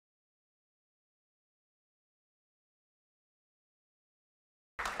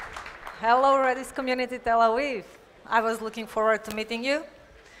Hello, Redis community Tel Aviv. I was looking forward to meeting you.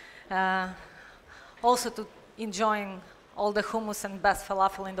 Also to enjoying all the hummus and best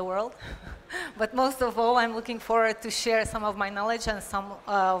falafel in the world. But most of all, I'm looking forward to share some of my knowledge and some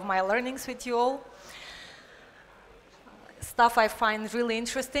of my learnings with you all. Stuff I find really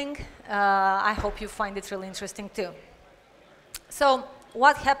interesting. I hope you find it really interesting too. So,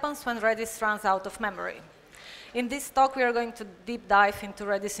 what happens when Redis runs out of memory? In this talk, we are going to deep dive into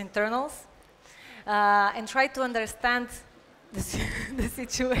Redis internals and try to understand the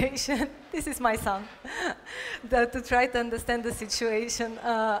situation. This is my son. To try to understand the situation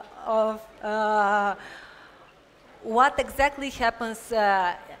of what exactly happens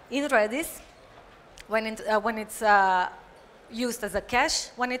in Redis when it's used as a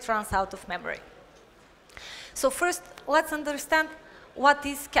cache when it runs out of memory. So first, let's understand what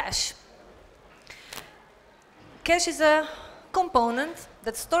is cache. Cache is a component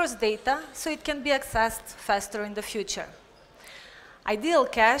that stores data so it can be accessed faster in the future. Ideal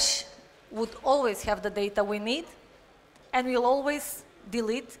cache would always have the data we need, and we'll always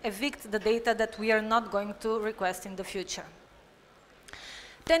evict the data that we are not going to request in the future.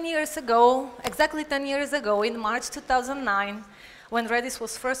 10 years ago, exactly 10 years ago, in March 2009, when Redis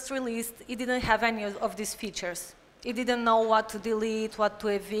was first released, it didn't have any of these features. It didn't know what to delete, what to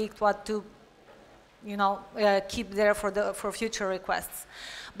evict, what to keep there for future requests.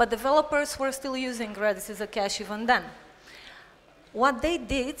 But developers were still using Redis as a cache even then. What they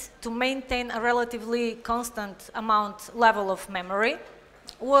did to maintain a relatively constant level of memory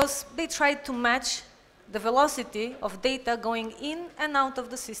was they tried to match the velocity of data going in and out of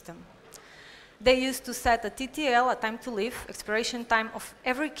the system. They used to set a TTL, a time to live, expiration time of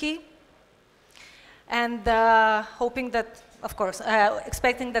every key, and hoping that, of course,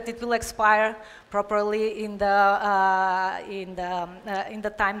 expecting that it will expire properly in the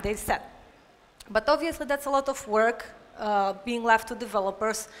time they set. But obviously, that's a lot of work being left to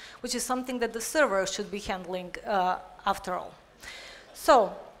developers, which is something that the server should be handling after all.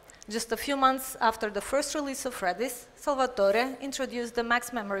 So, just a few months after the first release of Redis, Salvatore introduced the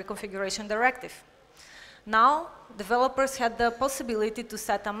Max Memory Configuration Directive. Now, developers had the possibility to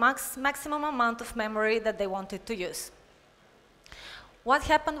set a maximum amount of memory that they wanted to use. What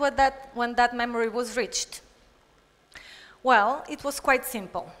happened with when that memory was reached? Well, it was quite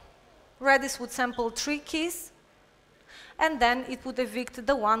simple. Redis would sample 3 keys, and then it would evict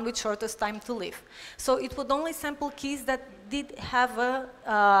the one with shortest time to live. So it would only sample keys that did have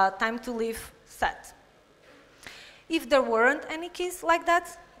a time to live set. If there weren't any keys like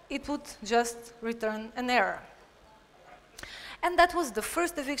that, it would just return an error. And that was the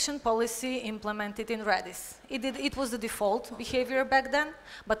first eviction policy implemented in Redis. It was the default behavior back then,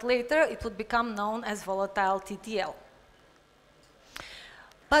 but later it would become known as volatile TTL.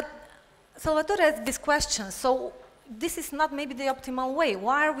 But Salvatore asked this question, so this is not maybe the optimal way.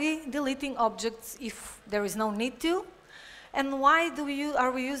 Why are we deleting objects if there is no need to? And why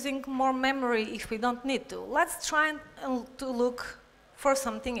are we using more memory if we don't need to? Let's try to look for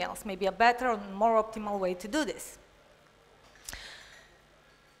something else, maybe a better or more optimal way to do this.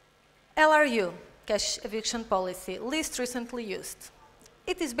 LRU, cache eviction policy, least recently used.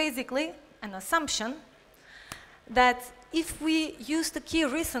 It is basically an assumption that if we use the key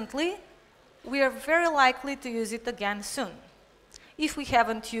recently, we are very likely to use it again soon. If we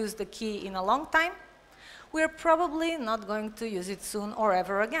haven't used the key in a long time, we're probably not going to use it soon or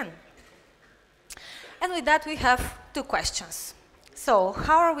ever again. And with that, we have 2 questions. So,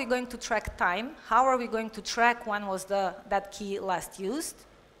 how are we going to track time? How are we going to track when was that key last used?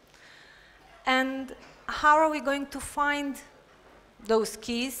 And how are we going to find those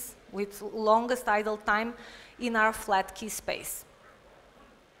keys with longest idle time in our flat key space?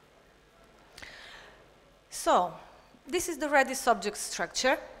 So, this is the Redis object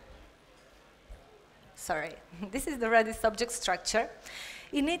structure. Sorry, this is the Redis object structure.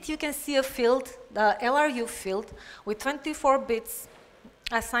 In it, you can see a field, the LRU field, with 24 bits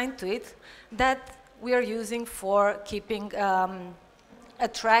assigned to it that we are using for keeping a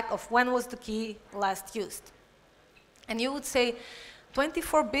track of when was the key last used. And you would say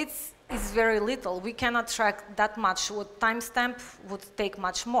 24 bits is very little. We cannot track that much. Timestamp would take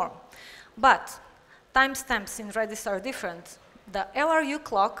much more. But timestamps in Redis are different. The LRU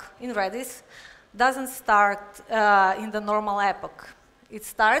clock in Redis doesn't start in the normal epoch. It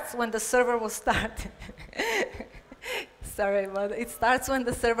starts when the server was started. Sorry, but it starts when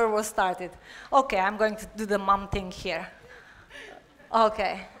the server was started. Okay, I'm going to do the mom thing here.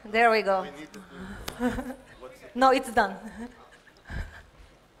 Okay, there we go. No, it's done.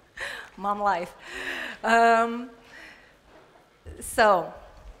 Mom life. So,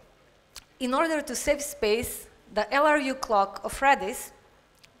 In order to save space, the LRU clock of Redis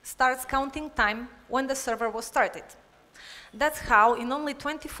starts counting time when the server was started. That's how, in only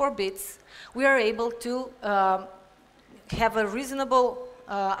 24 bits, we are able to have a reasonable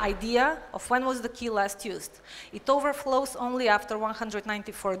idea of when was the key last used. It overflows only after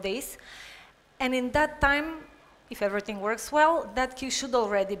 194 days, and in that time, if everything works well, that key should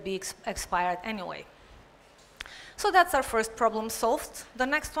already be expired anyway. So that's our first problem solved. The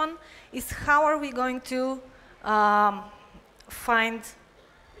next one is how are we going to find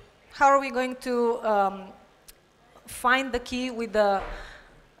the key with the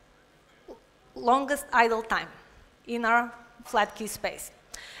longest idle time in our flat key space.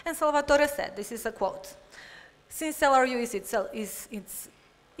 And Salvatore said, this is a quote, since LRU is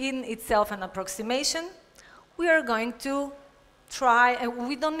in itself an approximation, we are going to try, and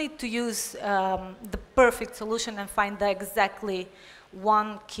we don't need to use the perfect solution and find the exactly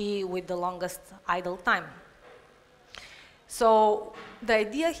one key with the longest idle time. So the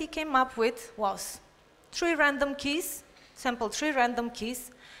idea he came up with was 3 random keys, sample 3 random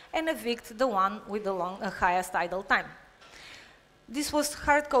keys, and evict the one with the highest idle time. This was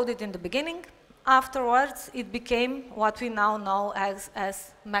hard-coded in the beginning. Afterwards, it became what we now know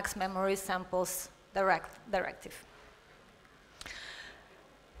as max memory samples directive.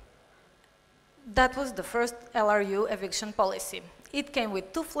 That was the first LRU eviction policy. It came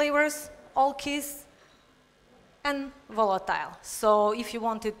with 2 flavors, all keys and volatile. So if you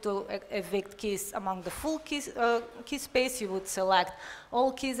wanted to evict keys among the full key space, you would select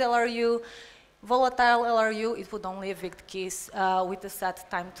all keys LRU. Volatile LRU, it would only evict keys with a set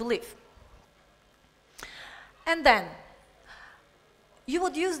time to live. And then you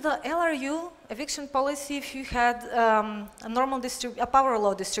would use the LRU eviction policy if you had a power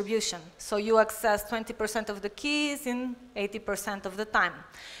law distribution. So you access 20% of the keys in 80% of the time.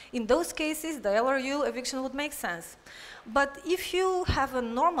 In those cases, the LRU eviction would make sense. But if you have a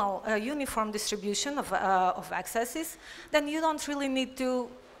normal, uniform distribution of accesses, then you don't really need to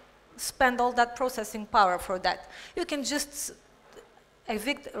spend all that processing power for that. You can just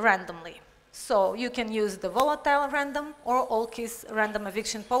evict randomly. So you can use the volatile random or all keys random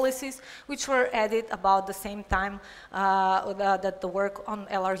eviction policies, which were added about the same time that the work on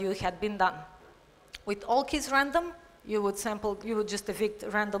LRU had been done. With all keys random, you would just evict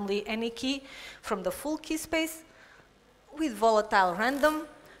randomly any key from the full key space. With volatile random,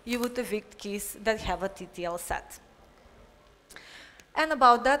 you would evict keys that have a TTL set. And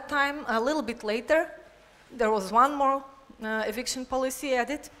about that time, a little bit later, there was one more eviction policy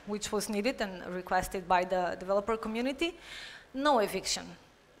added, which was needed and requested by the developer community, no eviction.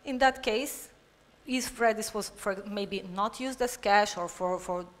 In that case, if Redis was maybe not used as cache or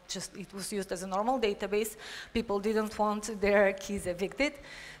for just it was used as a normal database, people didn't want their keys evicted.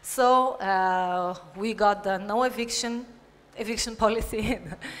 So we got the no eviction policy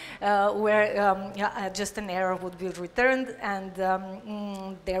where just an error would be returned and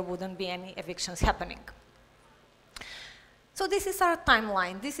there wouldn't be any evictions happening. So this is our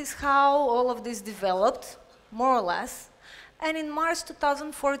timeline. This is how all of this developed, more or less. And in March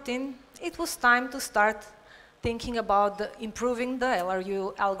 2014, it was time to start thinking about improving the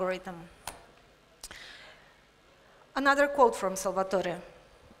LRU algorithm. Another quote from Salvatore.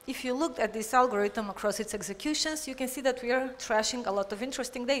 If you look at this algorithm across its executions, you can see that we are trashing a lot of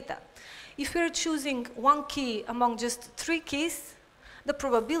interesting data. If we are choosing one key among just 3 keys, the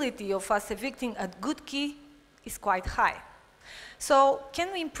probability of us evicting a good key is quite high. So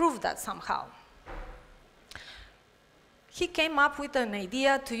can we improve that somehow? He came up with an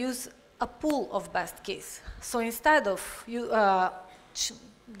idea to use a pool of best keys. So instead of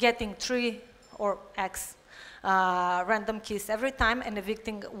getting 3 or X random keys every time and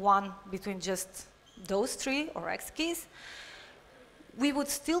evicting one between just those 3 or X keys, we would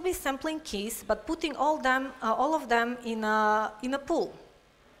still be sampling keys, but putting all of them in a pool.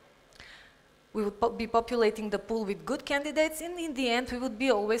 We would be populating the pool with good candidates, and in the end, we would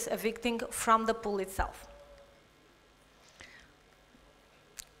be always evicting from the pool itself.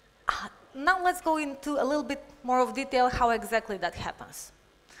 Now let's go into a little bit more of detail how exactly that happens.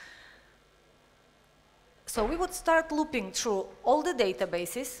 So we would start looping through all the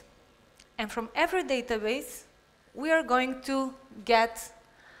databases, and from every database, we are going to get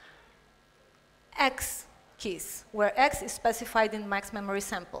X keys, where X is specified in max memory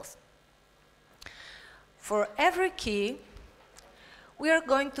samples. For every key, we are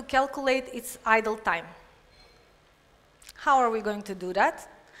going to calculate its idle time. How are we going to do that?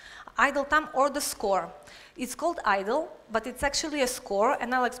 Idle time or the score. It's called idle, but it's actually a score,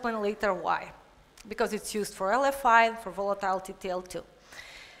 and I'll explain later why. Because it's used for LFI, for volatile TTL too.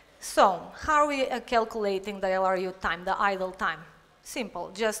 So, how are we calculating the LRU time, the idle time? Simple,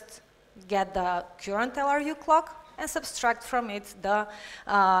 just get the current LRU clock and subtract from it the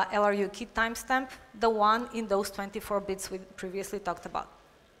LRU key timestamp, the one in those 24 bits we previously talked about.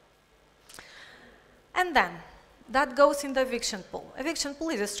 And then, that goes in the eviction pool. Eviction pool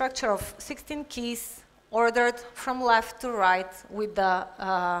is a structure of 16 keys ordered from left to right with the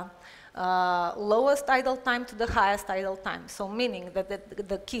lowest idle time to the highest idle time. So meaning that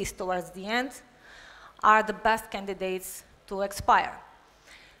the keys towards the end are the best candidates to expire.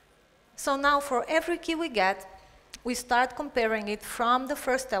 So now for every key we get, we start comparing it from the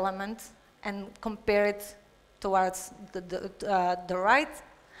first element and compare it towards the right.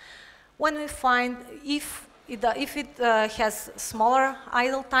 When we find if it has smaller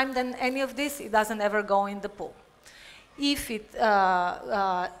idle time than any of this, it doesn't ever go in the pool. If it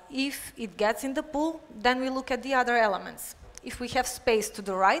gets in the pool, then we look at the other elements. If we have space to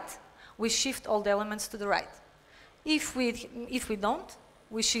the right, we shift all the elements to the right. If we don't,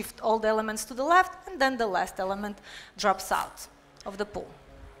 we shift all the elements to the left, and then the last element drops out of the pool.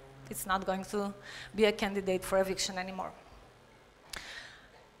 It's not going to be a candidate for eviction anymore.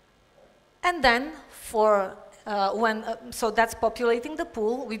 And then for so that's populating the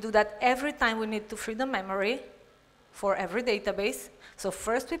pool. We do that every time we need to free the memory for every database. So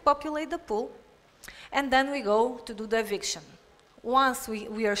first we populate the pool, and then we go to do the eviction. Once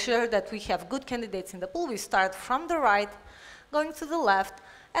we are sure that we have good candidates in the pool, we start from the right, going to the left,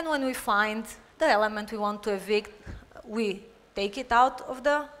 and when we find the element we want to evict, we take it out of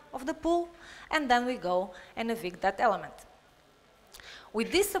the pool, and then we go and evict that element.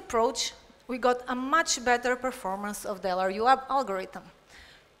 With this approach, we got a much better performance of the LRU algorithm.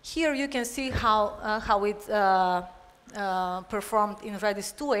 Here you can see how it performed in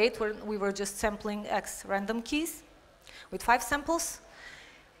Redis 2.8, where we were just sampling X random keys with 5 samples.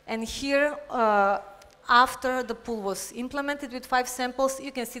 And here, after the pool was implemented with 5 samples,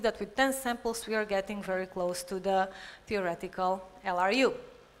 you can see that with 10 samples, we are getting very close to the theoretical LRU.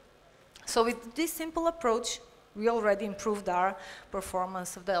 So with this simple approach, we already improved our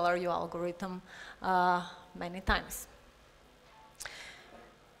performance of the LRU algorithm many times.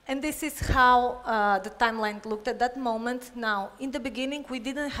 And this is how the timeline looked at that moment. Now, in the beginning, we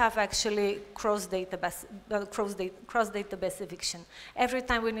didn't have actually cross-database eviction. Every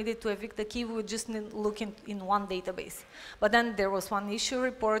time we needed to evict the key, we would just look in one database. But then there was one issue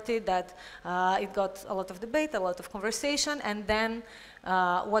reported that it got a lot of debate, a lot of conversation, and then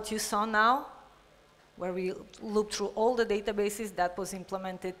what you saw now, where we looped through all the databases, that was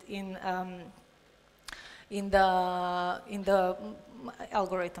implemented in the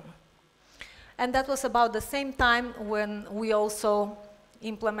algorithm. And that was about the same time when we also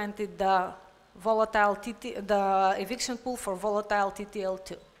implemented the eviction pool for volatile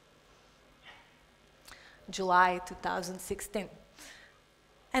TTL2, July 2016.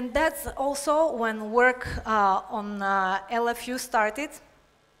 And that's also when work on LFU started.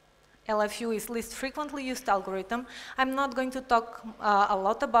 LFU is least frequently used algorithm. I'm not going to talk a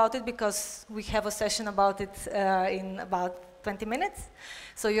lot about it because we have a session about it in about 20 minutes.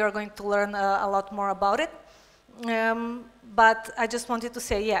 So you're going to learn a lot more about it. But I just wanted to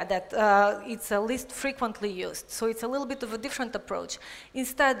say, yeah, that it's a least frequently used. So it's a little bit of a different approach.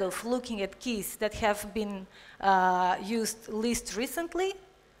 Instead of looking at keys that have been used least recently,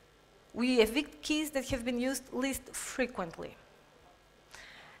 we evict keys that have been used least frequently.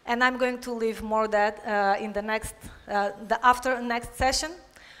 And I'm going to leave more that in the next, after next session.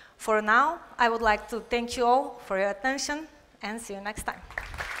 For now, I would like to thank you all for your attention and see you next time.